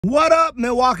What up,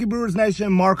 Milwaukee Brewers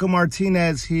Nation? Marco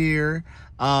Martinez here.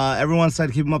 Everyone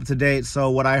said keep them up to date. So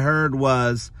what I heard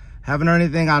was, haven't heard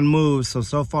anything on moves.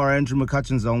 So far, Andrew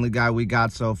McCutcheon's the only guy we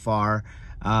got so far.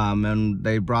 And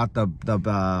they brought the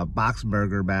box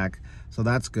burger back. So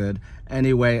that's good.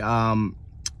 Anyway,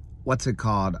 what's it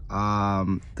called?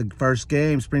 The first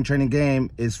game, spring training game,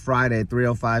 is Friday,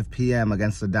 3:05 p.m.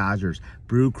 against the Dodgers.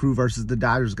 Brew Crew versus the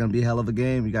Dodgers is going to be a hell of a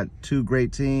game. You got two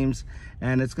great teams,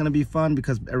 and it's going to be fun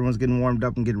because everyone's getting warmed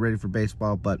up and getting ready for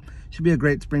baseball. But should be a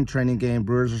great spring training game.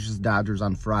 Brewers versus Dodgers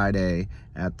on Friday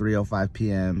at 3:05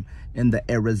 p.m. in the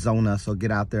Arizona. So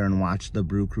get out there and watch the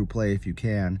Brew Crew play if you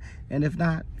can. And if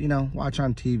not, you know, watch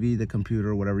on TV, the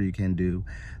computer, whatever you can do.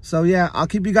 So yeah, I'll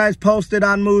keep you guys posted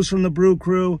on moves from the Brew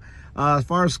Crew. As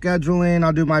far as scheduling,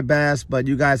 I'll do my best, but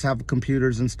you guys have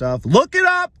computers and stuff. Look it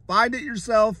up, find it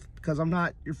yourself, because I'm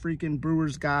not your freaking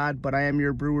Brewers god, but I am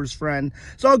your Brewers friend.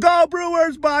 So go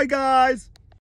Brewers, bye guys.